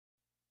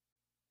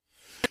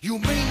You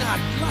may not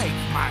like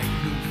my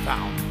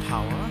newfound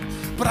power,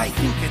 but I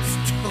think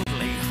it's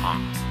totally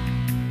hot.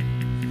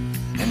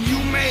 And you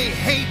may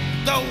hate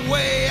the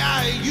way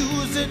I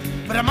use it,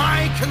 but am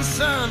I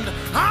concerned?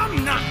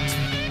 I'm not.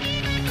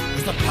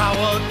 'Cause the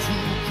power to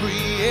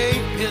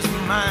create is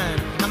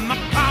mine, and the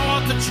power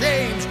to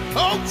change,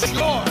 oh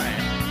joy.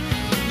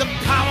 The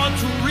power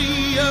to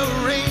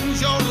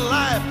rearrange your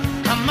life,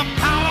 and the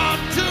power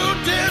to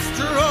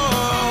destroy.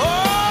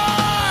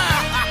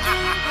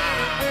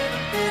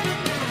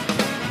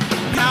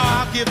 Now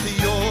I'll give the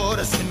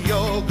orders and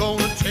you're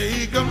gonna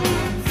take them.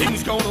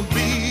 Things gonna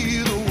be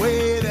the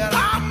way that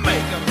I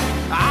make them.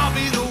 I'll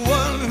be the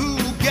one who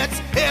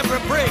gets every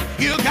break.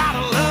 You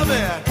gotta love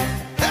it.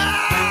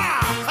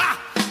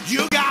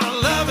 You gotta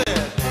love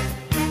it.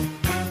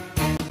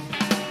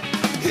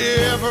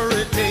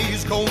 Every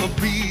day's gonna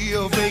be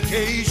a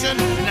vacation.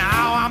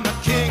 Now I'm the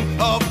king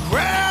of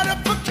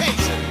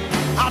gratification.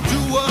 I'll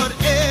do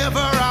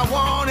whatever I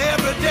want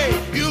every day.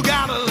 You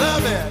gotta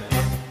love it.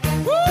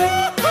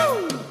 Woo-hoo!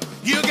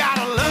 You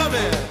gotta love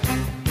it.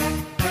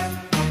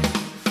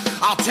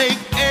 I'll take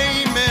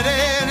aim at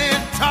any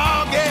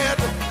target.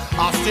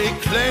 I'll stake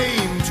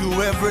claim to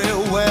every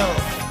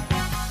wealth.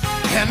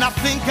 And I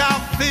think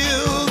I'll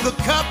fill the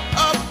cup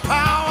of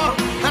power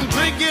and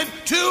drink it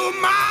to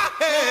my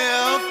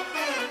health.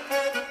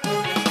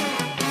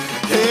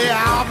 Hey,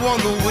 I've won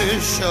the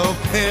wish of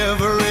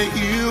every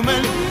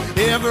human,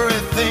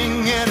 everything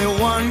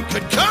anyone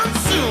could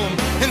consume,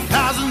 in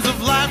thousands of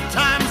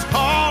lifetimes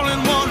all in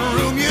one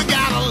room. You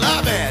gotta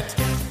love it.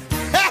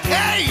 Hey,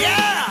 hey,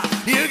 yeah,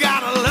 you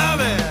gotta love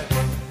it.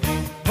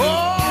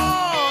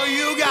 Oh,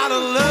 you gotta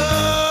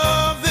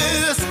love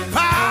this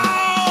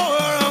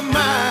power of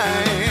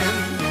mine.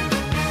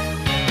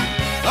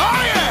 Oh,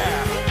 yeah.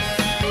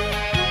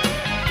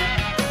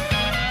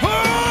 Oh,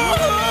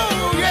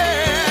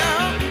 yeah.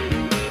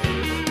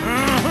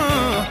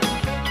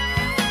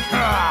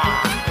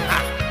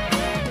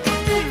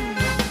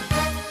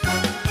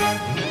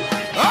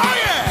 Oh,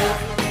 yeah.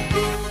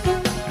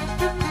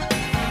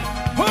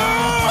 Oh,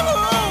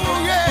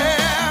 yeah.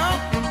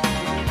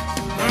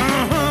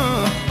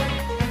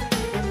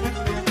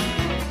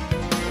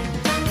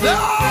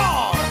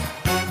 Lord,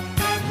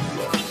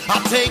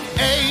 I'll take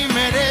aim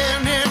at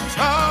any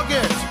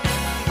target.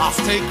 I'll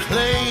stake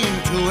claim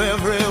to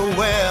every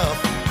wealth.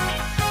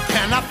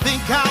 And I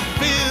think I'll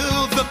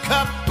fill the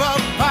cup of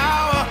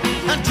power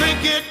and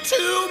drink it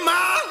to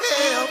my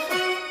health.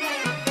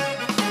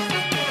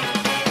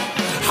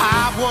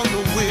 I've won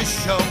the wish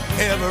of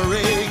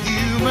every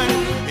human,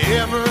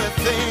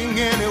 everything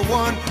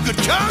anyone could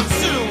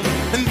consume,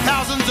 in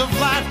thousands of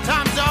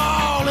lifetimes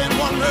all in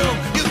one room.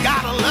 You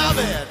gotta love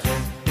it.